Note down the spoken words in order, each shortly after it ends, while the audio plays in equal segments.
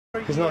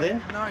He's not in?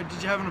 No,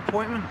 did you have an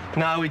appointment?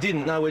 No, we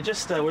didn't. No, we're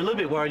a little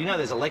bit worried. You know,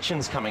 there's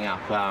elections coming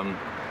up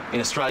in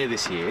Australia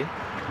this year.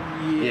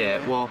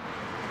 Yeah, well,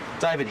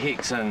 David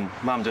Hicks and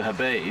Mamdouh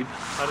Habib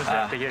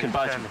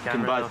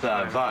can both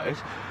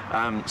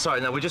vote. Sorry,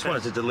 no, we just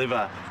wanted to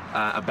deliver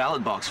a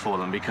ballot box for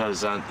them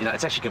because, you know,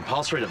 it's actually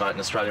compulsory to vote in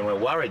Australia, and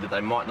we're worried that they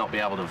might not be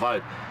able to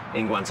vote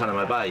in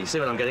Guantanamo Bay. You see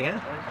what I'm getting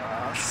at?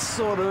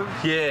 Sort of.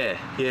 Yeah.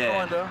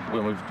 Kinda.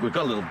 Well, we've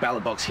got a little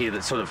ballot box here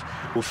that sort of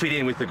will fit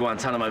in with the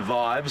Guantanamo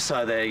vibe,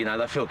 so they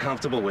feel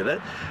comfortable with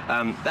it.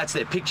 That's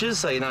their pictures,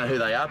 so you know who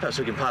they are. Perhaps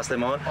we can pass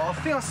them on. Oh, I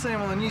think I see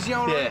them on the news.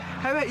 Yeah.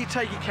 How about you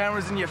take your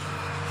cameras and you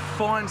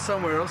find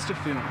somewhere else to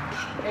film?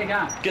 How you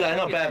going? G'day,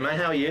 not bad, mate.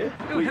 How are you?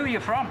 Who are you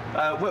from?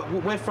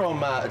 We're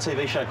from a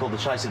TV show called The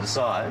Chaser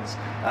Decides,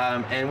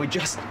 and we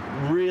just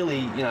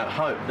really,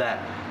 hope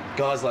that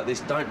guys like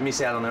this don't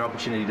miss out on their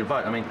opportunity to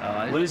vote. I mean,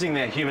 losing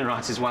their human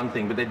rights is one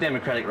thing, but their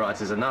democratic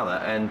rights is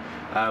another. And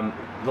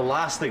the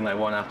last thing they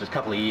want after a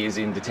couple of years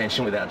in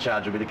detention without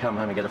charge would be to come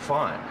home and get a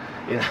fine.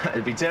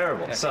 It'd be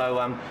terrible. Okay.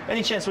 So,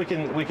 any chance we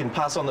can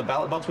pass on the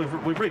ballot box?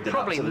 We've rigged it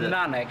Probably up. Probably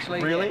none,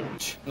 actually. Really?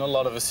 Yeah. Not a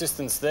lot of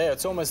assistance there.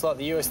 It's almost like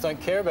the US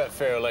don't care about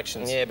fair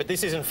elections. Yeah, but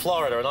this isn't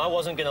Florida, and I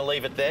wasn't going to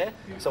leave it there,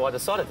 so I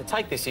decided to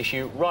take this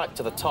issue right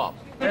to the top.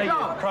 There you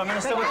go. Prime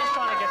Minister, we're just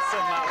trying to get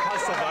some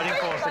postal voting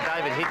forms to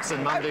David Hicks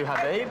and Mamdouh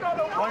Habib.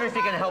 I wonder if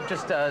you can help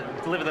just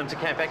deliver them to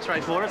Camp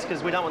X-Ray for us,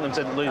 because we don't want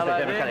them to lose their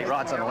democratic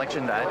rights on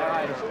election day.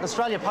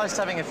 Australia Post's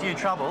having a few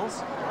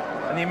troubles,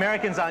 and the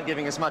Americans aren't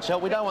giving us much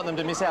help. We don't want them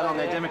to miss out on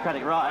their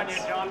democratic rights.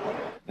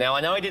 Now,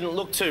 I know he didn't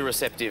look too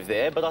receptive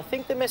there, but I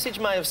think the message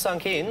may have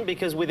sunk in,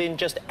 because within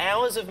just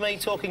hours of me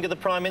talking to the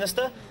Prime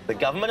Minister, the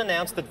government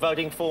announced that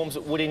voting forms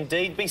would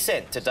indeed be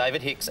sent to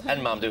David Hicks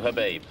and Mamdouh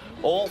Habib.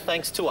 All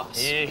thanks to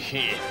us. Yeah.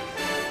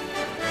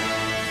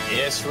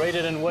 Yes, read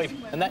it and weep.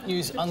 And that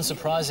news,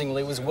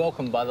 unsurprisingly, was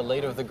welcomed by the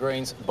leader of the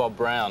Greens, Bob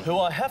Brown. Who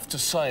I have to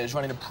say is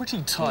running a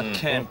pretty tight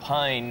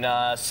campaign,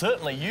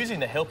 certainly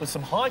using the help of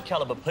some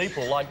high-calibre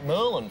people like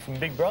Merlin from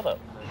Big Brother.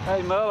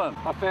 Hey Merlin,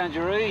 I found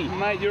your E.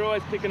 Mate, you're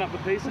always picking up the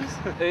pieces.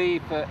 E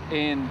for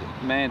end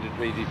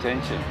mandatory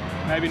detention.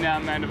 Maybe now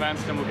Amanda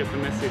Vanstone will get the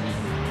message.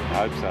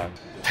 I hope so.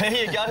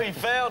 There you go, he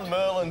found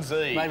Merlin's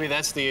E. Maybe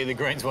that's the E the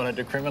Greens wanted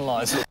to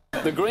criminalise.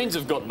 The Greens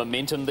have got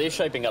momentum. They're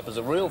shaping up as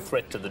a real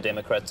threat to the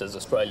Democrats as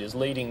Australia's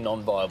leading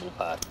non-viable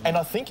party. And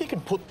I think you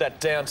can put that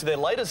down to their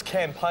latest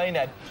campaign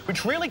ad,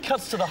 which really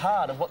cuts to the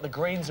heart of what the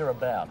Greens are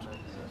about.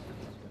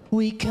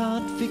 We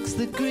can't fix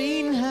the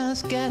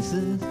greenhouse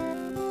gases.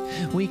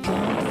 We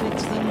can't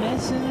fix the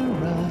mess in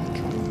Iraq.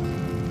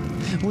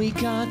 We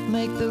can't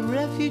make the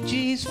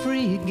refugees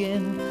free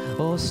again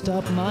or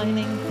stop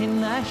mining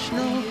in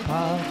national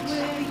parks.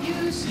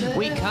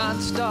 We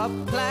can't stop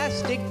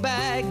plastic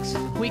bags.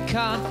 We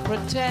can't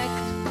protect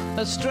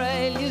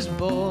Australia's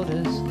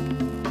borders.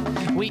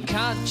 We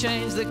can't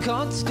change the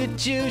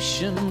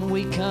Constitution.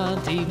 We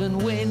can't even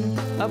win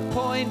a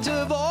point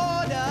of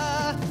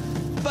order.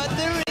 But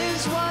there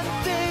is one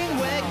thing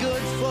we're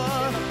good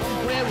for,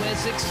 where we're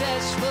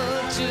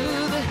successful to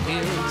the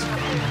hilt.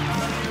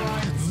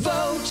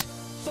 Vote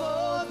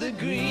for the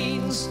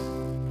Greens.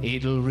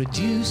 It'll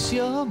reduce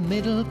your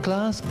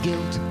middle-class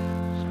guilt.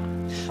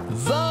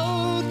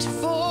 Vote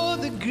for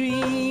the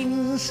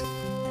Greens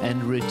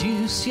and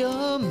reduce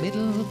your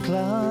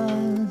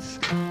middle-class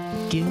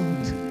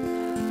guilt.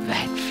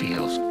 That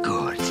feels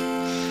good.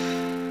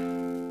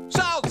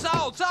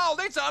 Sold!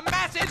 It's a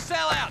massive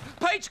sellout!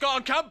 Pete's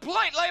gone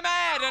completely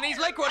mad and he's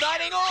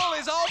liquidating all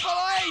his old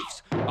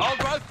beliefs! Old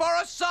growth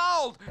forest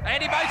sold!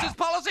 Anti-basis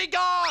policy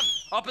gone!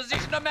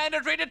 Opposition to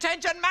mandatory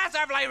detention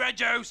massively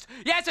reduced!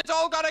 Yes, it's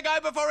all got to go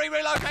before he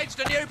relocates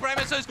to new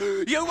premises!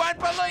 You won't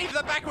believe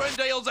the backroom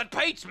deals at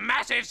Pete's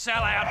massive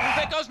sellout!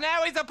 Because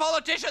now he's a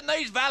politician,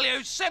 these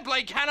values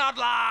simply cannot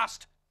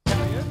last!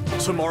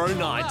 Tomorrow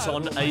night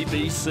on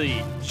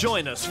ABC,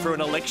 join us for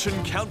an election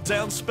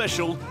countdown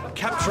special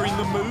capturing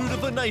the mood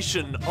of the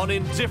nation on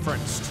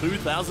Indifference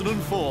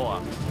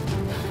 2004.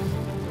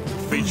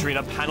 Featuring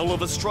a panel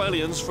of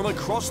Australians from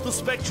across the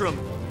spectrum,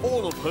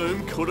 all of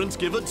whom couldn't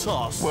give a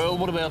toss. Well,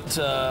 what about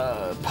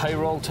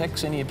payroll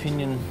tax? Any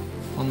opinion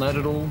on that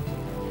at all?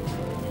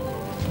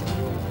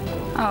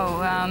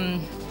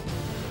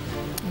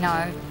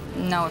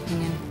 No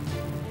opinion.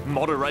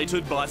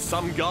 Moderated by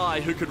some guy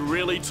who could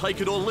really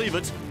take it or leave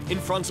it in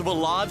front of a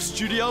live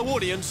studio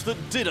audience that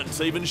didn't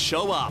even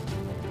show up.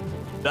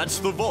 That's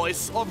the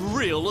voice of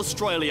real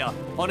Australia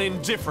on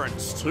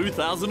Indifference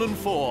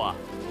 2004.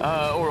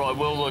 All right,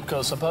 well, look,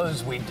 I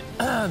suppose we'd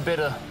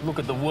better look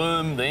at the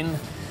worm then.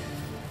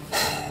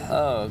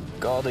 Oh,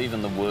 God,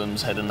 even the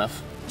worm's had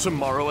enough.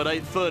 Tomorrow at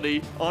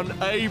 8:30 on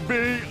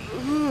AB...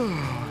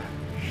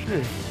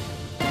 Shit.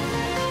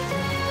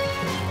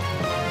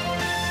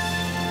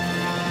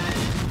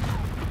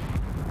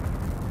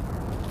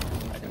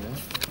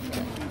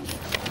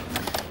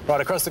 Right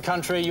across the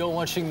country, you're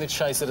watching The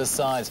Chaser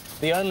Decides,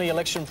 the only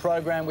election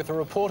program with a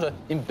reporter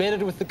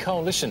embedded with the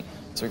coalition.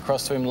 So we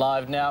cross to him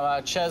live now.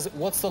 Chaz,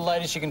 what's the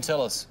latest you can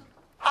tell us?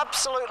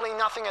 Absolutely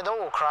nothing at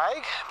all,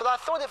 Craig. But I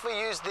thought if we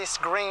used this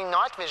green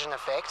night vision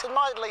effect, it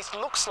might at least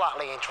look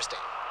slightly interesting.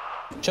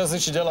 Chaz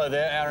Licciardello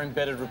there, our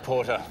embedded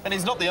reporter. And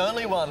he's not the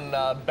only one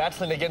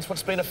battling against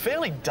what's been a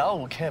fairly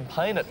dull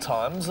campaign at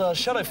times.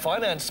 Shadow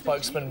Finance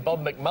spokesman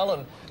Bob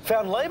McMullen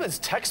found Labor's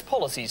tax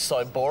policy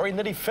so boring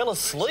that he fell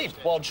asleep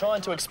while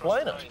trying to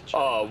explain it.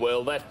 Oh,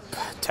 well, that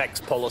tax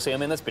policy, I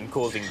mean, that's been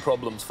causing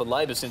problems for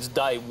Labor since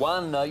day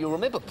one. You'll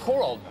remember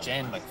poor old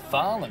Jan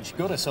McFarlane. She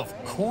got herself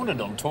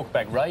cornered on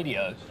Talkback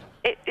Radio.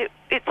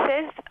 It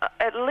says,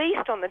 at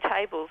least on the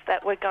tables,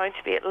 that we're going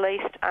to be at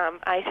least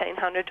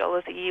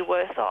 $1,800 a year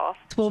worse off.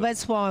 Well,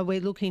 that's why we're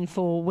looking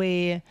for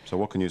where... So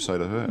what can you say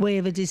to her?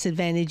 Where the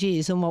disadvantage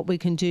is and what we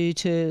can do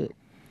to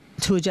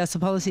adjust the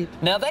policy.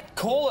 Now, that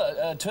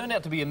caller turned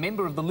out to be a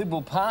member of the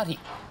Liberal Party,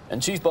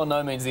 and she's by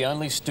no means the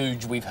only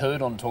stooge we've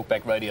heard on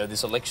Talkback Radio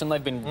this election.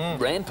 They've been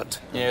rampant.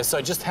 Yeah,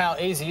 so just how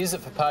easy is it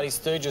for party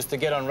stooges to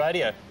get on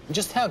radio? And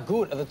just how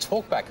good are the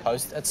Talkback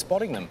hosts at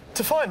spotting them?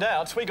 To find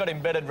out, we got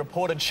embedded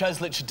reporter Chaz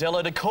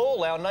Licciardello to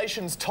call our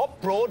nation's top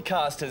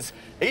broadcasters,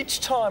 each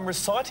time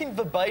reciting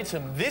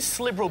verbatim this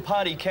Liberal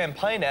Party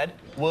campaign ad,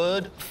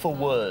 word for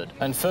word.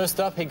 And first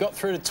up, he got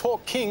through to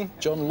Talk King,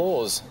 John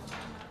Laws.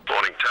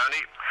 Morning,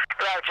 Tony.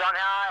 Hello, John. How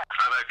are you?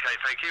 I'm OK,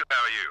 thank you.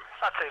 How are you?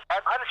 Not too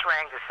bad. I just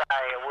rang to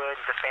say a word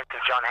in defence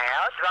of John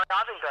Howard.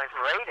 I've been doing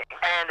some reading,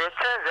 and it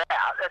turns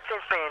out that since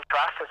being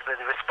entrusted with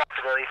the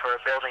responsibility for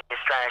rebuilding the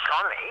Australian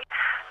economy,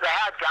 the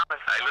Howard government...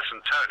 Hey,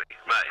 listen, Tony,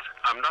 mate,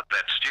 I'm not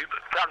that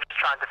stupid. I'm just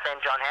trying to defend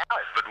John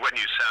Howard. But when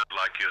you sound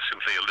like you're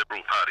simply a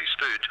Liberal Party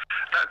stooge,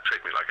 don't treat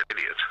me like an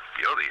idiot.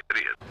 You're the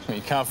idiot.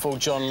 You can't fool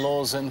John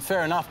Laws, and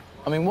fair enough.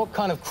 I mean, what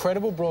kind of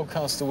credible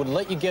broadcaster would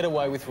let you get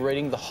away with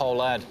reading the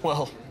whole ad?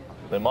 Well,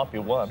 there might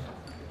be one.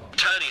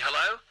 Tony,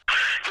 hello?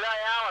 G'day,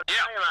 Alan.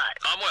 Yeah. Hey, mate.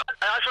 I'm well.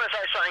 I just want to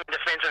say something in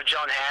defence of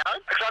John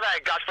Howard, because I've had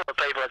a gut full of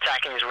people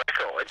attacking his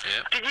record.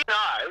 Yeah. Did you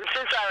know,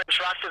 since they were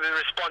entrusted with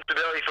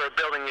responsibility for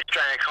rebuilding the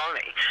Australian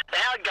economy, the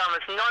Howard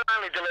government's not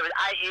only delivered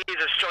 8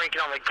 years of strong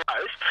economic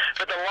growth,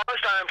 but the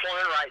lowest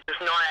unemployment rate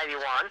since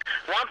 1981,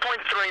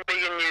 1.3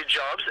 million new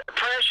jobs,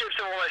 apprenticeships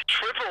have almost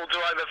tripled to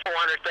over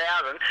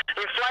 400,000,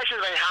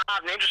 inflation's been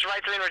halved and interest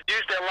rates have been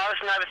reduced to their lowest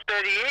in over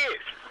 30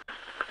 years.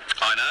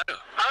 I know.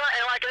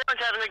 And like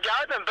everyone's having a go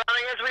at them, but I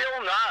mean, as we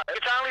all know,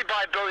 it's only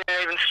by building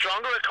an even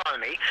stronger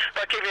economy,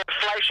 by keeping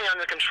inflation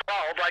under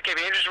control, by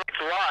keeping interest rates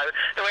low,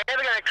 that we're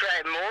ever going to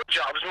create more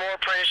jobs, more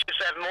apprenticeships,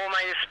 have more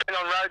money to spend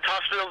on roads,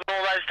 hospitals, and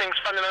all those things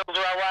fundamental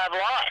to our way of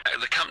life.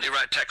 The company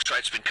rate tax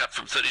rate's been cut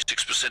from 36%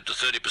 to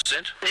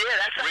 30%. Yeah,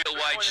 that's real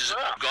wages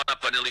have gone up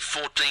by nearly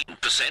 14%.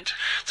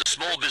 The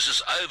small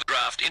business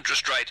overdraft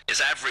interest rate has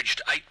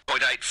averaged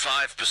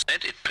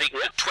 8.85%. It peaked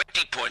at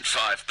 20.5%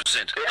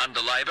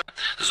 under Labor.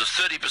 There's a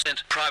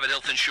 30% private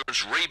health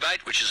insurance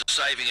rebate, which is a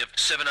saving of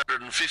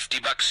 $750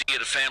 a year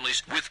to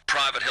families with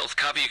private health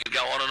cover. You could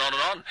go on and on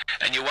and on,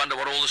 and you wonder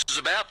what all this is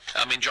about.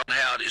 I mean, John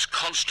Howard is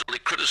constantly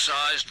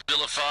criticised,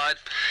 vilified.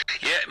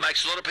 Yeah, it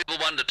makes a lot of people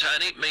wonder,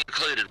 Tony, me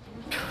included.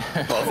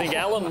 I think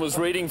Alan was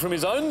reading from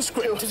his own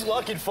script. It was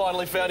like he'd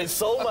finally found his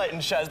soulmate in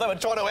Chaz. They were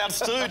trying to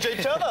out-stooge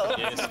each other.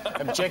 Yes,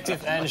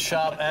 objective and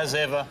sharp as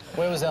ever.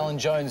 Where was Alan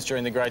Jones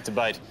during the Great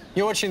Debate?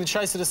 You're watching The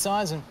Chase That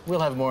Decides, and we'll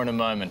have more in a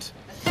moment.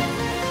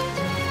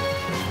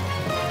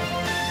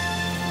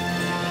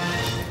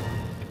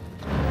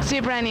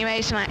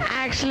 Superannuation. I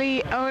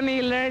actually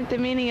only learned the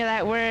meaning of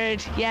that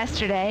word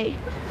yesterday,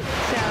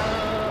 so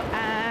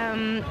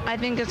I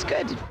think it's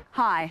good.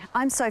 Hi,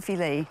 I'm Sophie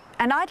Lee,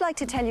 and I'd like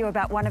to tell you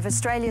about one of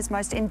Australia's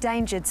most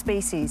endangered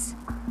species,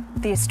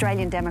 the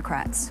Australian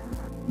Democrats.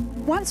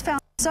 Once found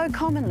so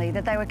commonly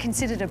that they were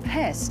considered a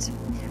pest,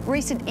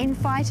 recent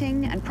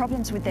infighting and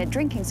problems with their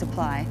drinking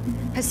supply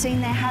has seen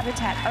their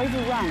habitat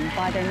overrun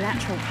by their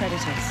natural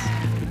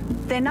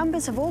predators. Their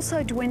numbers have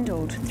also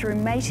dwindled through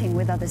mating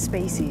with other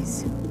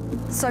species.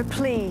 So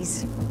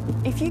please,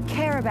 if you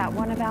care about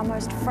one of our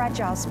most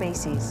fragile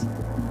species,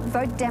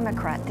 vote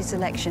Democrat this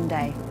election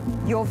day.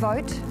 Your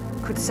vote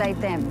could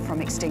save them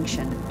from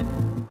extinction.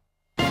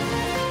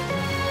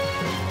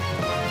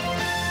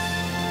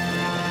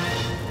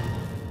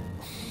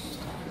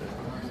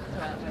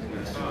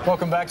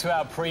 Welcome back to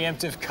our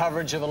preemptive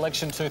coverage of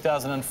election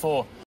 2004.